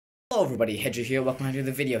Hello everybody, Hedger here, welcome back to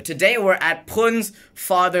the video. Today we're at Pun's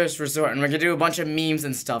father's resort and we're gonna do a bunch of memes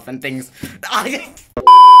and stuff and things.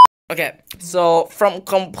 Okay, so from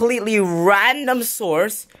completely random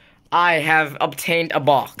source, I have obtained a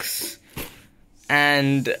box.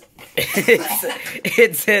 And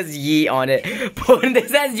it says Yee on it. Pun, it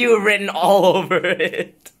says you written all over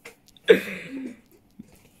it.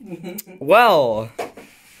 Well,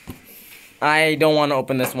 I don't want to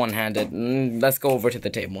open this one-handed. Let's go over to the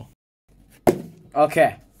table.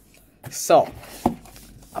 Okay, so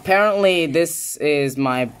apparently this is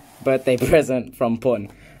my birthday present from Pun,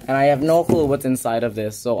 and I have no clue what's inside of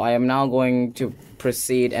this, so I am now going to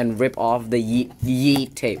proceed and rip off the Yee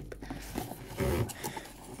tape.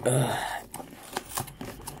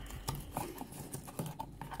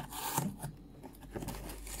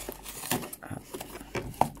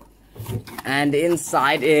 And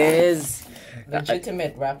inside is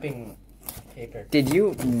legitimate wrapping paper. Did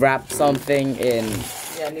you wrap something in?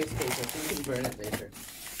 Yeah, newspaper, so you can burn it later.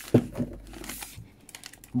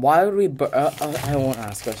 Why would we burn? I won't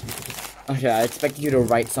ask us. Okay, I expected you to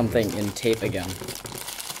write something in tape again.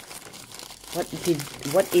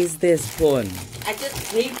 What is this, Pun? I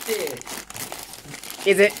just taped it.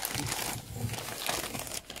 Is it?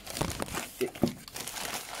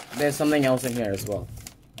 There's something else in here as well.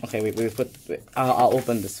 Okay, I'll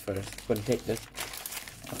open this first. Go and take this.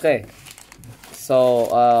 Okay. So,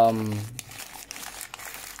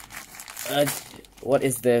 what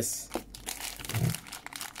is this?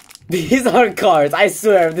 These are cards, I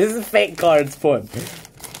swear, this is fake cards, Pun.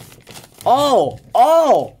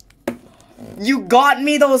 Oh! You got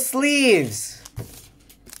me those sleeves!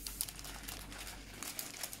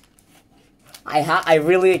 I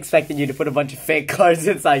really expected you to put a bunch of fake cards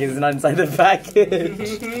inside, it's not inside the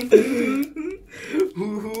package.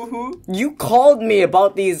 You called me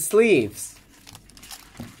about these sleeves.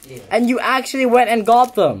 Yeah. And you actually went and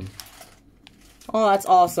got them. Oh, that's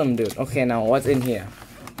awesome, dude. Okay, now what's in here?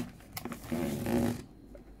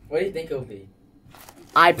 What do you think it'll be?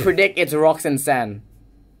 I predict it's rocks and sand.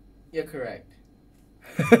 You're correct.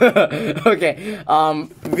 Okay,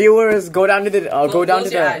 viewers, go down to the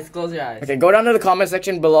Close your eyes. Okay, go down to the comment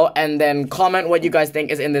section below and then comment what you guys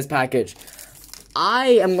think is in this package.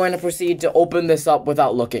 I am going to proceed to open this up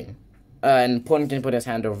without looking, and Pun can put his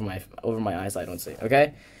hand over my eyes. I don't see.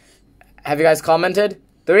 Okay, have you guys commented?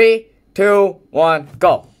 3, 2, 1,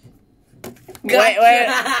 go. Wait.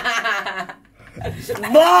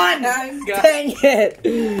 Bon! Dang it!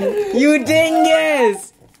 You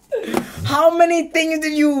dingus! How many things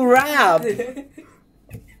did you wrap?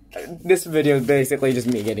 This video is basically just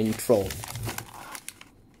me getting trolled.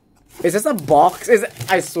 Is this a box?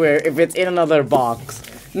 I swear, if it's in another box.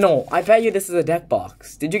 No, I bet you this is a deck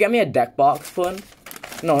box. Did you get me a deck box, Pun?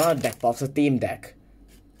 No, not a deck box, a theme deck.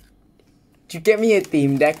 Did you get me a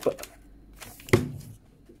theme deck?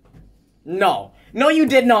 No. No, you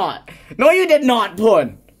did not. No, you did not,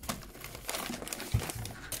 Pun.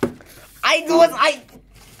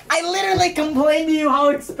 I literally complained to you how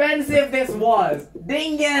expensive this was.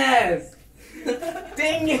 Dingus!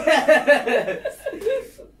 Dingus!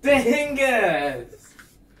 Dingus!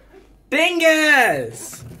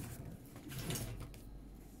 Dingus!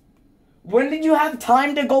 When did you have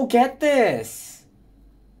time to go get this?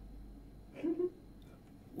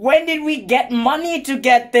 When did we get money to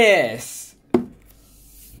get this?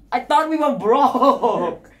 I thought we were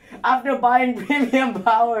broke after buying premium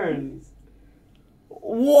powers.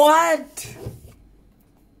 What?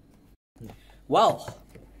 Well,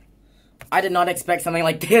 I did not expect something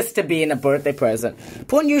like this to be in a birthday present.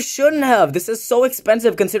 Pun, you shouldn't have. This is so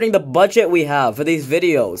expensive considering the budget we have for these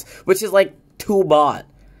videos, which is like 2 baht.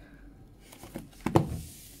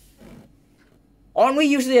 Aren't we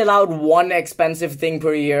usually allowed 1 expensive thing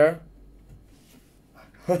per year?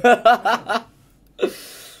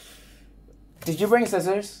 Did you bring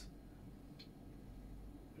scissors?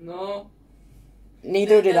 No.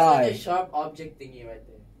 Neither did I. Like a sharp object thingy right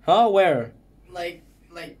there. Huh? Where? Like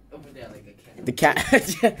over there, like a can. The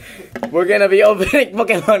cat. We're gonna be opening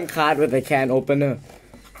Pokemon card with a can opener.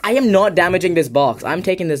 I am not damaging this box. I'm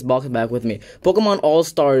taking this box back with me. Pokemon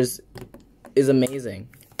All-Stars is amazing.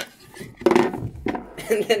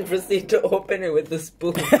 And then proceed to open it with the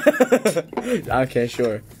spoon. Okay,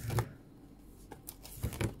 sure.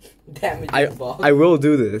 Damage the box. I will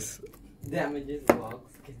do this. Damages the box.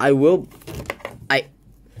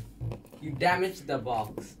 You damaged the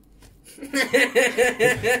box.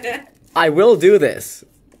 I will do this.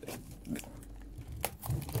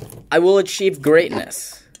 I will achieve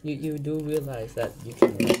greatness. You do realize that you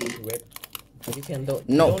can rip You can do.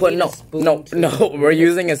 No, put no, no. We're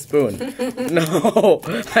using a spoon. No,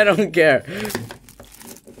 I don't care.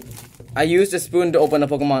 I used a spoon to open a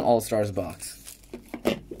Pokemon All Stars box.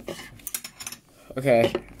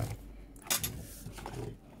 Okay.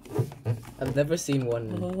 I've never seen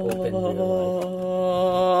one open in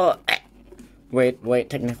real life. Wait,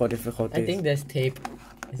 technical difficulties. I think there's tape.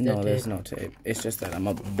 No, there's no tape. It's just that I'm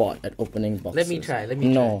a bot at opening boxes. Let me try.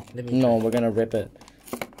 No, we're gonna rip it.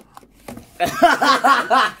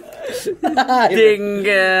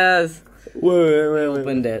 Dingus! Wait.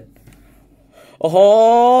 Opened it.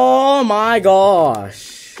 Oh my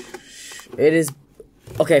gosh. It is...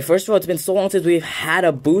 Okay, first of all, it's been so long since we've had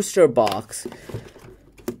a booster box.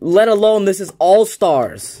 Let alone this is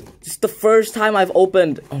All-Stars. It's the first time I've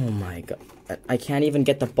opened... Oh my god. I can't even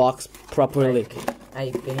get the box properly. I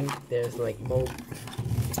think there's like more...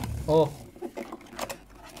 Oh.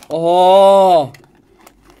 Oh.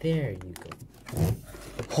 There you go.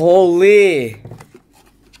 Holy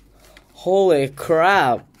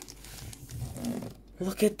crap.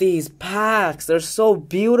 Look at these packs. They're so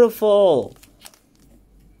beautiful.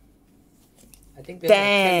 I think there's like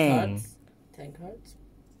 10 cards. 10 cards?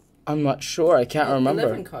 I'm not sure. I can't remember.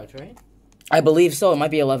 11 cards, right? I believe so. It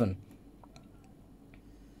might be 11.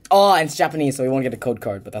 Oh, and it's Japanese, so we won't get a code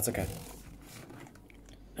card, but that's okay.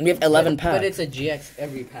 And we have 11 packs. But it's a GX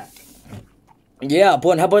every pack. Yeah,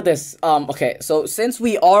 but how about this? Okay, so since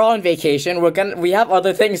we are on vacation, we have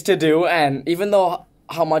other things to do, and even though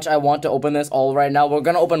how much I want to open this all right now, we're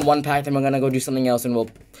gonna open one pack, then we're gonna go do something else, and we'll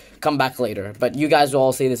come back later. But you guys will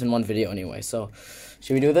all see this in one video anyway, so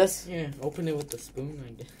should we do this? Yeah, open it with the spoon, I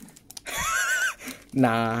guess.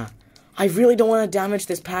 Nah. I really don't want to damage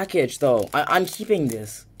this package, though. I'm keeping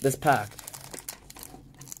this pack.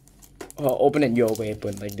 Oh, open it your way,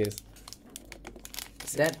 but like this.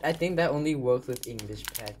 I think that only works with English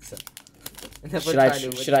packs.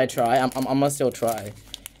 Should I try? I'm gonna still try.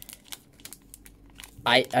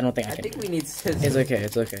 I don't think I can. I think we need scissors.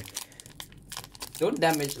 It's okay. Don't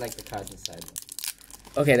damage like the cards inside.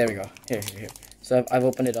 Okay, there we go. Here. So I've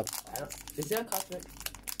opened it up. Is there a card right?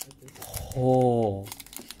 Oh.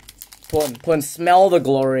 Pun, smell the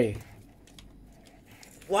glory.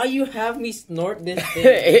 Why you have me snort this thing?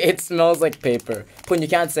 It smells like paper. Pun, you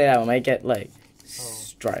can't say that. I might get like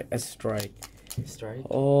a strike. Strike?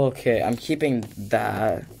 Okay, I'm keeping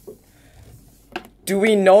that. Do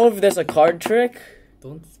we know if there's a card trick?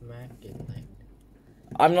 Don't smack it like...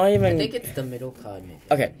 I'm not even... I think it's the middle card, maybe.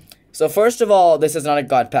 Okay, so first of all, this is not a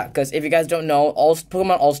God Pack. Because if you guys don't know,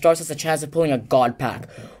 Pokemon All-Stars has a chance of pulling a God Pack.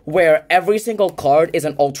 Where every single card is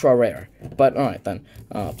an Ultra Rare. But, alright then.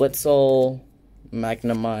 Blitzel,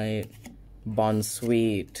 Magnemite,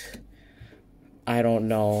 Bonsweet, I don't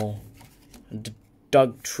know,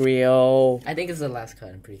 Doug Trio. I think it's the last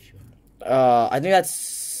card, I'm pretty sure. I think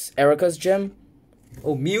that's Erica's gym.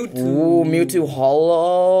 Oh, Mewtwo. Ooh, Mewtwo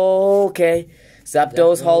Holo. Okay.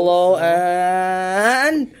 Zapdos Holo.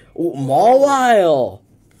 And Mawile.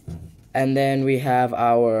 And then we have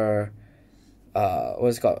our,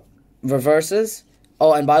 what's it called? Reverses.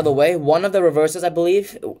 Oh, and by the way, one of the reverses, I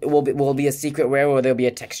believe, will be a secret rare where there'll be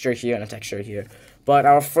a texture here and a texture here. But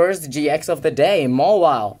our first GX of the day,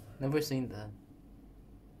 Mawile. Never seen that.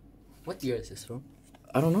 What year is this from?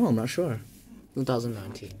 I don't know, I'm not sure.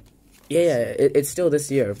 2019. Yeah, it's still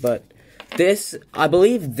this year, but this, I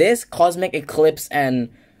believe this, Cosmic Eclipse, and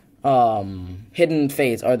Hidden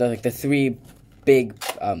Fates are the three big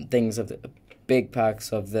things of the big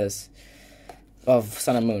packs of this, of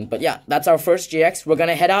Sun and Moon. But yeah, that's our first GX. We're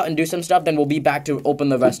gonna head out and do some stuff, then we'll be back to open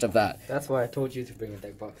the rest of that. That's why I told you to bring a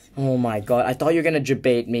deck box. Oh my god, I thought you were gonna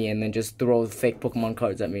debate me and then just throw fake Pokemon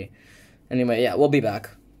cards at me. Anyway, yeah, we'll be back.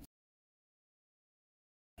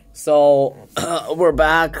 So, we're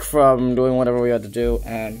back from doing whatever we had to do,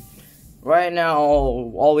 and right now,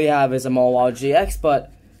 all we have is a Mawile GX,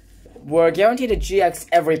 but we're guaranteed a GX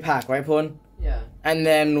every pack, right, Pun? Yeah. And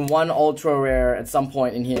then one Ultra Rare at some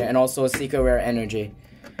point in here, and also a Secret Rare Energy.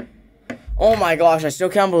 Oh my gosh, I still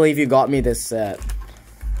can't believe you got me this set.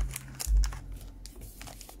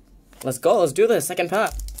 Let's go, let's do this, second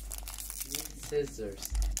pack. Scissors.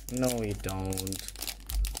 No, we don't.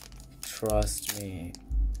 Trust me.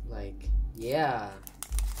 Like, yeah.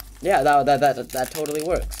 Yeah, that totally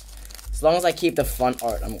works. As long as I keep the fun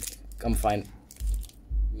art, I'm fine.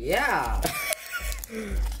 Yeah.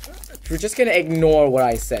 We're just gonna ignore what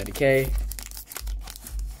I said, okay?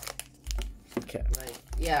 Okay. Like,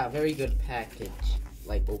 yeah, very good package.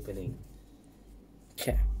 Like opening.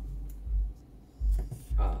 Okay.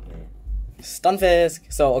 Oh man.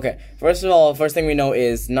 Stunfisk. So okay, first of all, first thing we know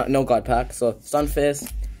is no God Pack. So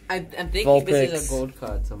Stunfisk. I'm thinking Vulpix. this is a gold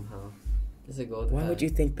card somehow. Does it go? Why would you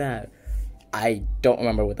think that? I don't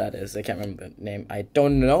remember what that is. I can't remember the name. I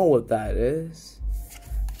don't know what that is.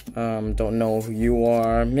 Don't know who you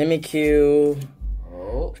are. Mimikyu.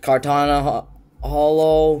 Oh. Kartana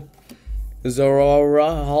Hollow.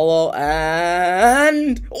 Zorora Hollow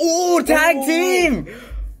and tag team!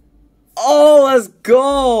 Oh, let's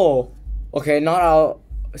go! Okay, not out.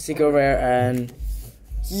 Secret Rare and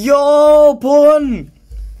yo, Pun!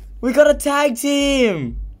 We got a tag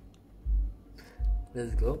team!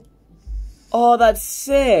 Let's go. Oh, that's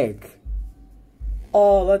sick.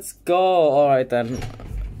 Oh, let's go. Alright then.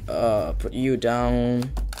 Put you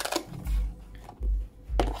down.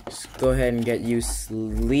 Just go ahead and get you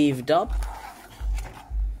sleeved up.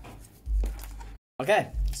 Okay,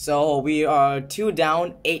 so we are 2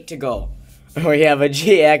 down, 8 to go. We have a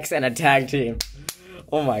GX and a tag team.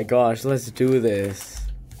 Oh my gosh, let's do this.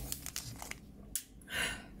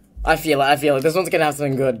 I feel it. This one's gonna have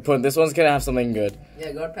something good. This one's gonna have something good.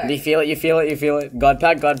 Yeah, God pack. Do you feel it? You feel it? God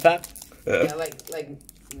pack. Yeah, like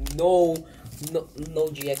no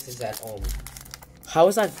GXs at all. How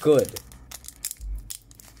is that good?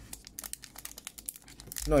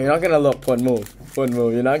 No, you're not gonna look. Pun move.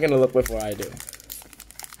 You're not gonna look before I do.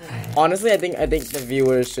 Honestly, I think the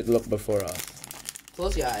viewers should look before us.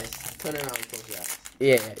 Close your eyes. Turn around and close your eyes.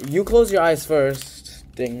 Yeah, you close your eyes first.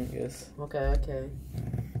 Dingus. Okay.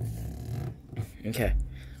 Okay.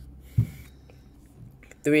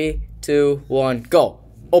 3, 2, 1, go.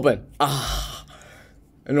 Open.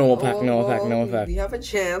 Normal pack. We have a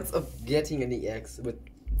chance of getting an EX with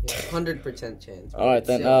 100% chance. Alright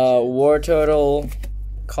then, War Turtle,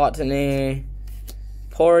 Cottony,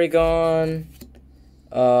 Porygon,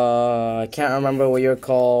 I can't remember what you're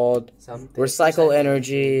called. Recycle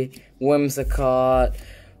Energy, Whimsicott,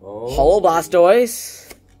 Hollow Blastoise.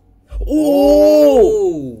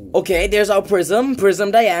 Ooh! Okay, there's our Prism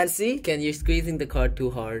Diancie. Ken, you're squeezing the card too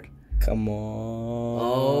hard. Come on.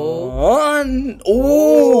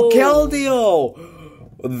 Oh, Keldeo.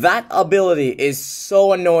 That ability is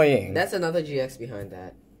so annoying. That's another GX behind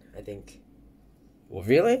that, I think. Well,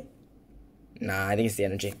 really? Nah, I think it's the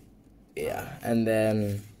energy. Yeah, and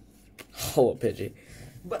then Hollow Pidgey.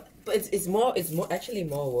 But it's actually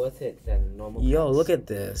more worth it than normal. Yo, packs. look at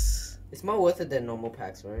this. It's more worth it than normal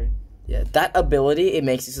packs, right? Yeah, that ability, it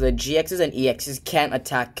makes it so that GXs and EXs can't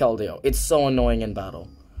attack Keldeo. It's so annoying in battle.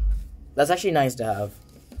 That's actually nice to have.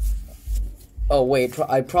 Oh, wait,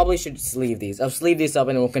 I probably should sleeve these. I'll sleeve these up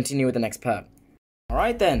and we'll continue with the next pack.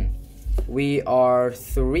 Alright then. We are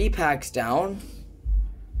 3 packs down.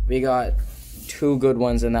 We got 2 good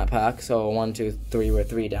ones in that pack. So 1, 2, 3, we're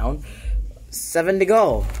 3 down. 7 to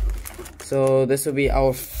go. So this will be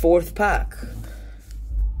our 4th pack.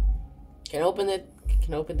 Can I open it?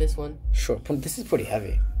 Can I open this one? Sure, this is pretty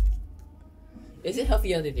heavy. Is it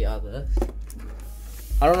heavier than the others?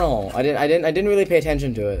 I don't know. I didn't really pay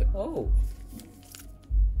attention to it. Oh.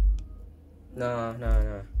 No.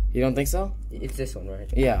 You don't think so? It's this one,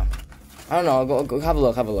 right? Yeah. I don't know. Go have a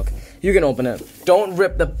look. You can open it. Don't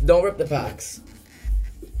rip the packs.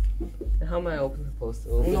 How am I supposed to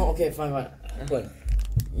open? No, okay, fine. Wait.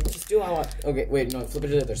 You just do how I... Okay, wait, no, flip it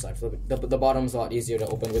to the other side. Flip it. The bottom's a lot easier to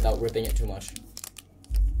open without ripping it too much.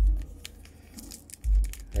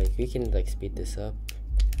 Like, we can, like, speed this up.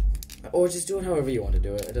 Or just do it however you want to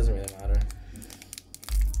do it. It doesn't really matter.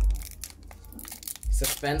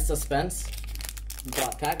 Suspense.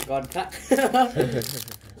 God pack.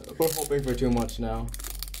 We're hoping for too much now.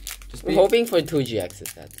 I'm hoping for 2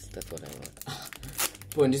 GXs. That's what I want.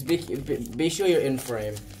 Boom, just be sure you're in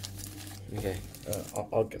frame. Okay.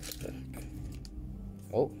 I'll get the pack.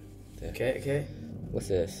 Oh. Okay. What's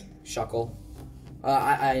this? Shuckle.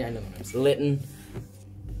 I know the names. Litten.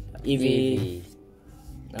 Eevee.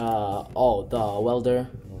 The welder.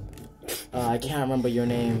 I can't remember your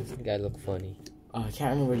name. You guy look funny. I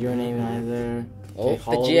can't remember your name either. Oh,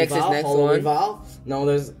 okay, the GX is next one. No,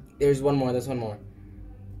 there's one more. There's one more.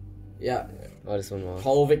 Yeah. Oh, this one more.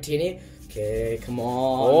 Hollow Victini. Okay, come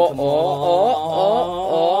on.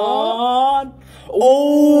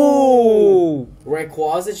 Oh!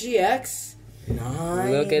 Rayquaza GX. Nice.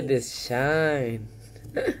 Look at this shine.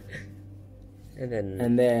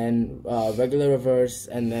 And then regular reverse,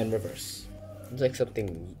 and then reverse. It's like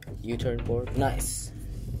something U-turn board. Nice.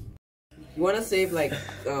 You wanna save like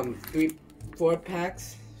 3-4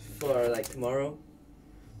 packs for like tomorrow?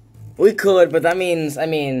 We could, but that means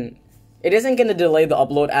it isn't gonna delay the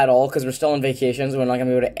upload at all because we're still on vacation, so we're not gonna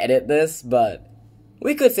be able to edit this. But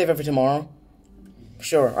we could save it for tomorrow.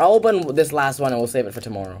 Sure, I'll open this last one and we'll save it for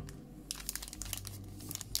tomorrow.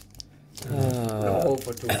 Don't hope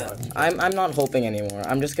for too much. I'm not hoping anymore.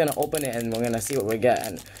 I'm just gonna open it and we're gonna see what we get.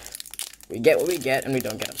 And We get what we get, and we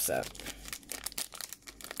don't get upset.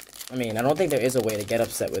 I mean, I don't think there is a way to get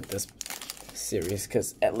upset with this series,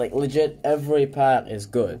 because, like, legit, every pack is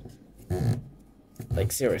good.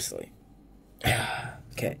 Like, seriously.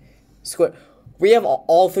 Okay. We have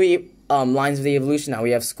all three lines of the evolution now.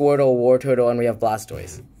 We have Squirtle, Wartortle, and we have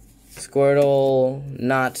Blastoise. Squirtle,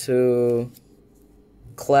 Natu,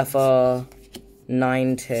 Cleffa,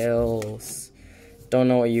 Ninetales. Don't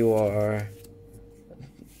know what you are.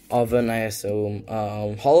 Oven, I assume.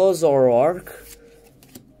 Holo Zoroark.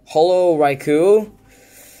 Holo Raikou.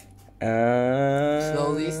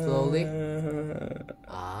 Slowly.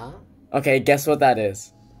 Okay, guess what that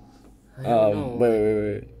is. I don't know.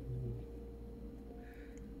 Wait.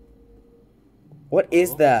 What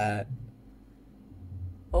is that?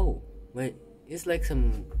 Oh, wait. It's like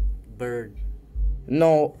some bird.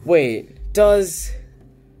 No, wait. Does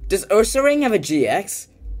Ursaring have a GX?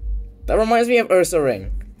 That reminds me of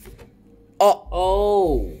Ursaring.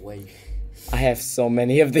 Oh, wait. I have so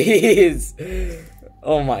many of these.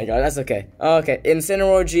 Oh my god, that's okay. Okay,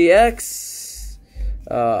 Incineroar GX.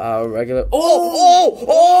 Our regular.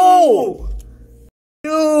 Oh!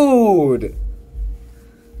 Dude!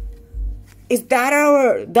 Is that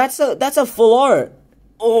our? That's a full art.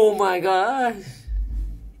 Oh my gosh.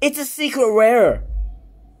 It's a secret rare.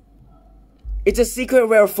 It's a secret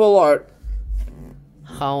rare full art.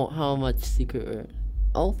 How much secret rare?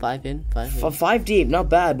 Oh, 5 in. 5 deep, not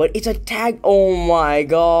bad, but it's a tag. Oh my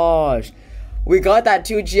gosh. We got that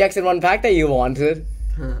 2 GX in 1 pack that you wanted.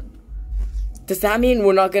 Huh. Does that mean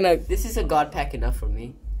we're not gonna... This is a god pack enough for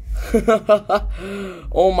me.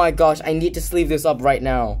 Oh my gosh, I need to sleeve this up right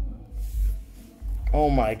now. Oh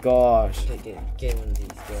my gosh. Get one of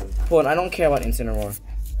these. Hold on, I don't care about Incineroar.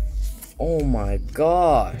 Oh my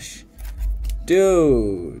gosh.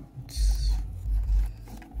 Dude.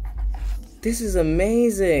 This is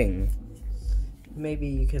amazing. Maybe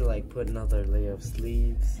you could like put another layer of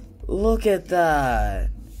sleeves. Look at that.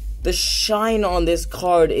 The shine on this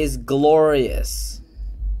card is glorious.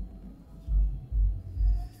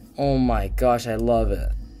 Oh my gosh, I love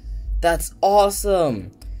it. That's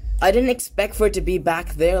awesome. I didn't expect for it to be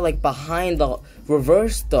back there, like behind the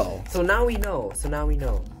reverse though. So now we know.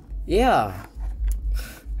 Yeah.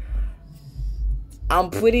 I'm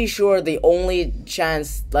pretty sure the only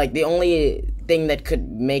chance, like the only thing that could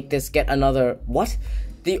make this get another, what?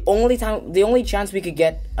 The only chance we could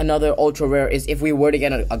get another ultra rare is if we were to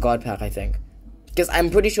get a god pack, I think. Because I'm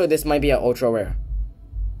pretty sure this might be an ultra rare.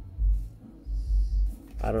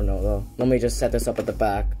 I don't know though. Let me just set this up at the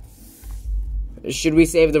back. Should we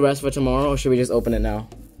save the rest for tomorrow or should we just open it now?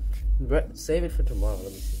 Save it for tomorrow,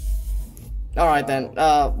 let me see. Alright then,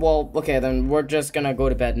 well, okay then, we're just gonna go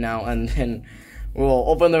to bed now and then we'll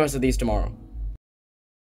open the rest of these tomorrow.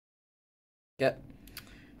 Yeah.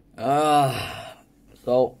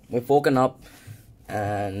 So, we've woken up,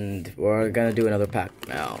 and we're gonna do another pack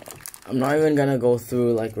now. I'm not even gonna go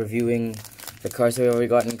through, like, reviewing the cards that we already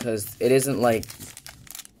gotten, because it isn't, like,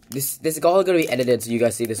 this is all gonna be edited so you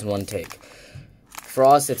guys see this in one take. For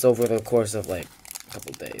us, it's over the course of, like, a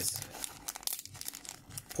couple days.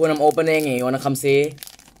 When I'm opening, and you wanna come see?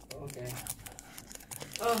 Okay.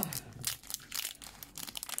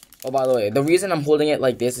 Oh, by the way, the reason I'm holding it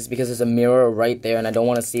like this is because there's a mirror right there, and I don't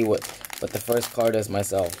want to see what the first card is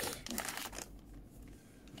myself.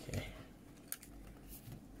 Okay.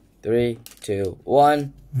 3, 2,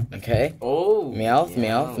 1. Okay. Oh.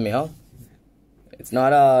 Meowth. It's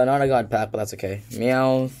not a god pack, but that's okay.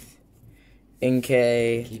 Meowth,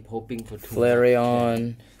 Inkay, Keep hoping for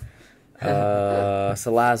Flareon,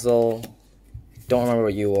 Salazzle. Don't remember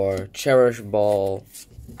what you are. Cherish Ball.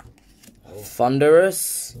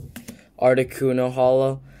 Thunderous, Articuno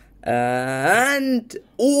Hollow, and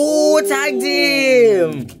tag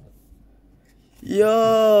team.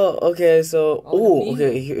 Yo, okay, so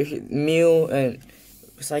okay, Mew and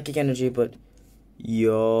Psychic Energy, but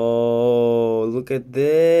yo, look at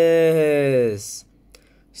this,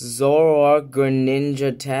 Zoroark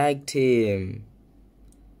Greninja tag team.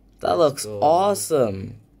 That looks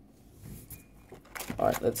awesome. All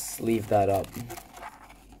right, let's leave that up.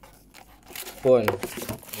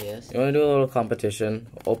 Yes. You wanna do a little competition?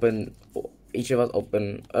 Each of us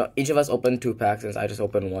open 2 packs, since I just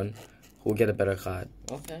opened 1. Who'll get a better card?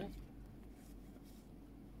 Okay.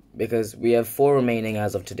 Because we have 4 remaining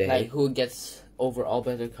as of today. Like who gets overall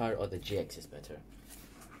better card or the GX is better?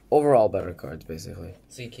 Overall better cards, basically.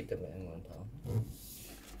 So you keep them in one pile.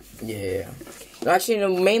 Yeah. Actually, no,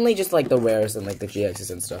 mainly just like the rares and like the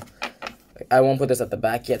GXs and stuff. I won't put this at the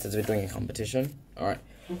back yet since we're doing a competition. All right.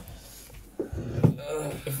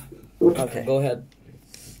 Okay, go ahead.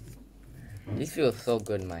 These feel so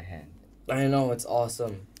good in my hand. I know, it's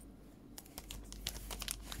awesome.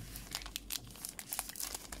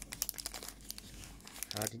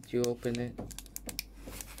 How did you open it?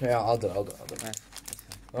 Yeah, I'll do it.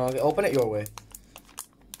 Okay, open it your way.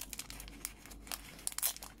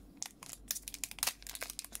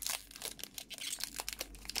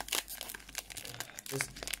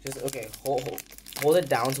 Just okay. Hold it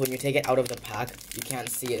down so when you take it out of the pack, you can't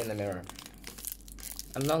see it in the mirror.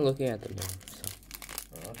 I'm not looking at the mirror. So.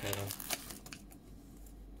 Okay. Then.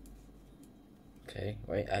 Okay,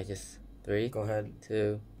 wait. I just 3. Go ahead.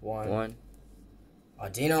 2, 1.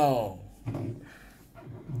 Audino.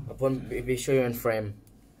 Be sure you're in frame.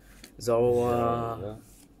 Zoroa.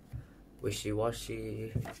 Wishy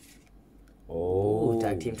Washy. Oh,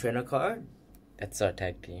 Tag team trainer card. That's our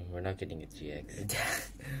tag team. We're not getting a GX.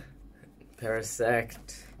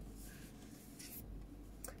 Parasect.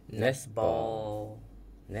 Netball.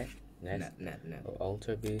 Net. Oh,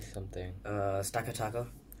 Ultra Beast something. Stakataka,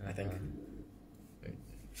 I think.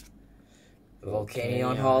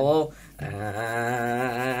 Volcanion Volcanion Hollow.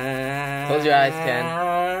 Close your eyes, Ken.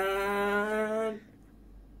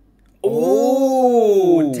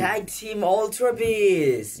 Ooh! Tag Team Ultra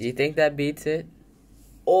Beast. Do you think that beats it?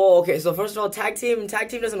 Oh, okay. So first of all, tag team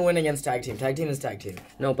doesn't win against tag team. Tag team is tag team.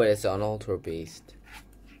 No, but it's on Ultra Beast.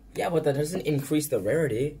 Yeah, but that doesn't increase the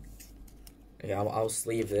rarity. Okay, I'll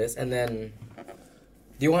sleeve this, and then.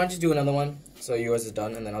 Do you want to just do another one? So yours is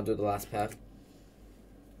done, and then I'll do the last pack.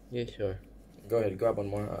 Yeah, sure. Go ahead, grab one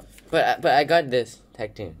more. But I got this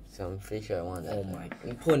tag team, so I'm pretty sure I won that. Oh my!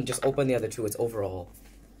 Just open the other two. It's overall.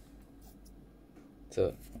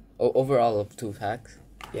 So, overall of 2 packs.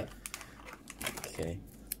 Yeah. Okay.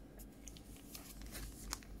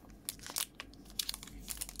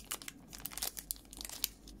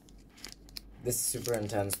 This is super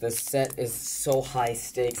intense. This set is so high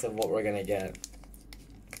stakes of what we're gonna get.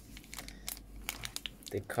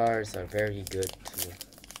 The cards are very good too.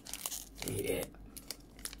 Yeah.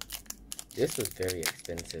 This was very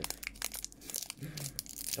expensive.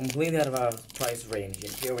 Completely out of our price range,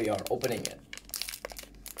 and here we are, opening it.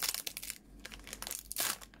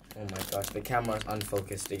 Oh my gosh, the camera's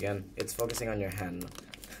unfocused again. It's focusing on your hand.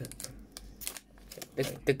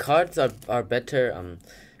 The cards are better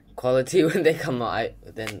quality when they come out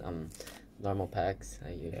than normal packs.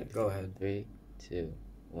 Yeah, go ahead. 3, 2,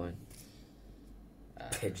 1.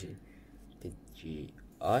 Pidgey. Pidgey.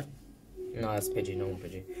 Odd? No, it's Pidgey, no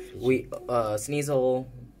Pidgey. We Sneasel,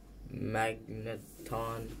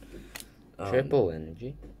 Magneton. Triple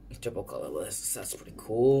energy. Triple colorless. That's pretty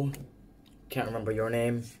cool. Can't remember your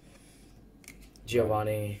name.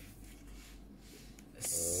 Giovanni.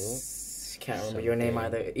 Can't remember your name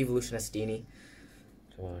either. Evolutionist Dini.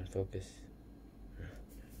 Come on, focus.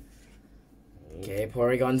 Okay,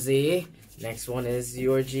 Porygon Z. Next one is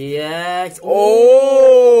your GX.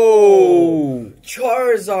 Oh!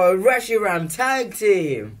 Charizard Reshiram Tag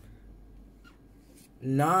Team.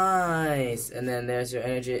 Nice. And then there's your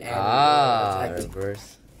energy and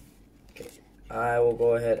reverse. Okay. I will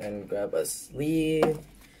go ahead and grab a sleeve.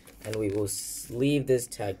 And we will sleeve this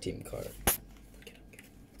tag team card.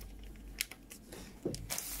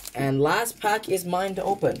 And last pack is mine to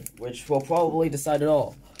open, which will probably decide it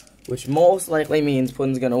all. Which most likely means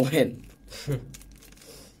Pun's gonna win.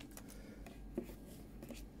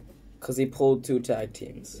 Because he pulled 2 tag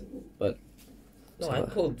teams. But no, I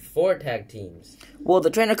pulled 4 tag teams. Well,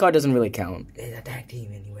 the trainer card doesn't really count. It's a tag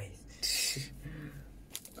team anyways.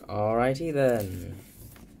 Alrighty then.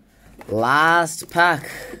 Last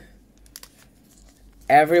pack.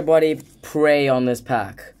 Everybody pray on this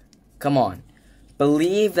pack. Come on.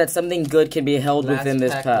 Believe that something good can be held within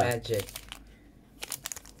this pack. Magic.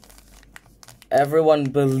 Everyone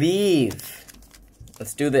believe.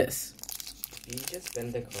 Let's do this. You just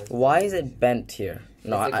bend the card. Why is it bent here?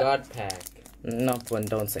 No, it's a god pack. No,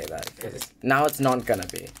 don't say that. Now it's not gonna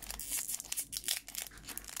be.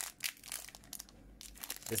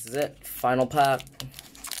 This is it. Final pack.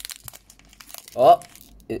 Oh!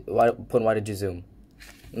 Why did you zoom?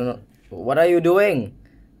 No. What are you doing?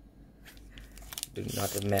 Do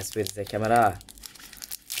not mess with the camera.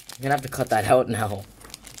 I'm gonna have to cut that out now.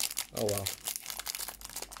 Oh well.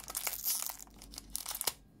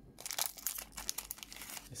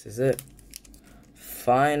 This is it.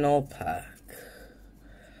 Final pack.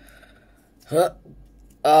 Huh.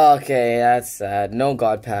 Okay, that's sad. No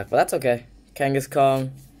god pack, but that's okay.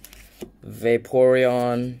 Kangaskhan,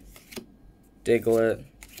 Vaporeon, Diglett,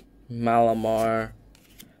 Malamar.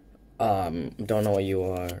 Don't know what you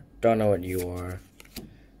are. Don't know what you are.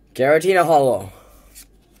 Garatina Hollow.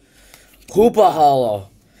 Hoopa Hollow.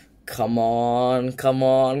 Come on, come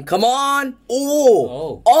on, come on! Oh!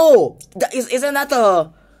 Oh. Oh! Isn't that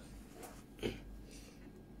the...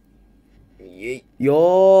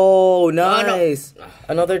 Yo, nice! no.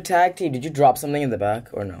 Another tag team. Did you drop something in the back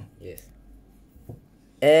or no? Yes.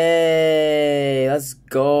 Hey, let's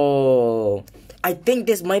go. I think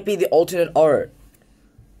this might be the alternate art.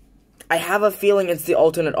 I have a feeling it's the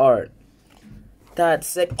alternate art. That's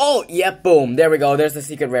sick. Oh, yep, boom. There we go. There's the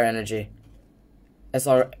secret rare energy.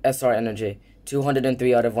 SR energy.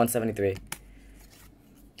 203 out of 173.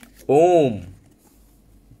 Boom.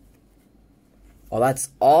 Oh, that's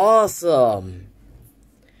awesome.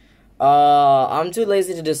 I'm too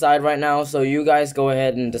lazy to decide right now, so you guys go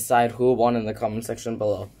ahead and decide who won in the comment section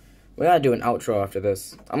below. We gotta do an outro after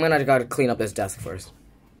this. I'm gonna gotta clean up this desk first.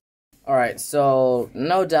 Alright, so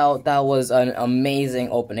no doubt that was an amazing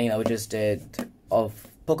opening that we just did of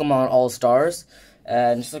Pokemon All-Stars.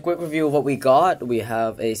 And just a quick review of what we got. We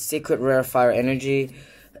have a secret rare fire energy,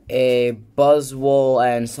 a Buzzwole,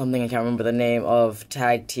 and something I can't remember the name of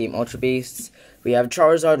tag team Ultra Beasts. We have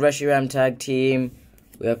Charizard Reshiram tag team.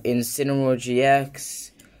 We have Incineroar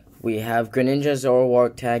GX. We have Greninja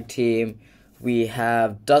Zoroark tag team. We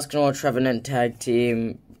have Dusknoir Trevenant tag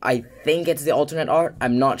team. I think it's the alternate art.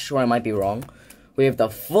 I'm not sure. I might be wrong. We have the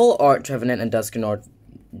full art Trevenant and Dusknoir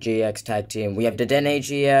GX tag team. We have Dedenne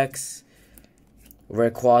GX.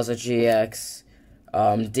 Rayquaza GX.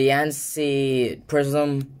 Diancie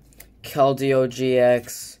Prism. Keldeo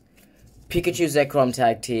GX. Pikachu Zekrom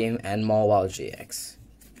tag team. And Mawile GX.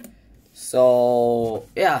 So,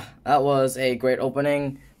 yeah, that was a great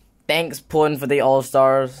opening. Thanks, Pun, for the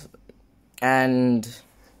All-Stars. And,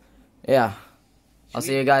 yeah, I'll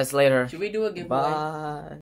see you guys later. Should we do a giveaway? Bye.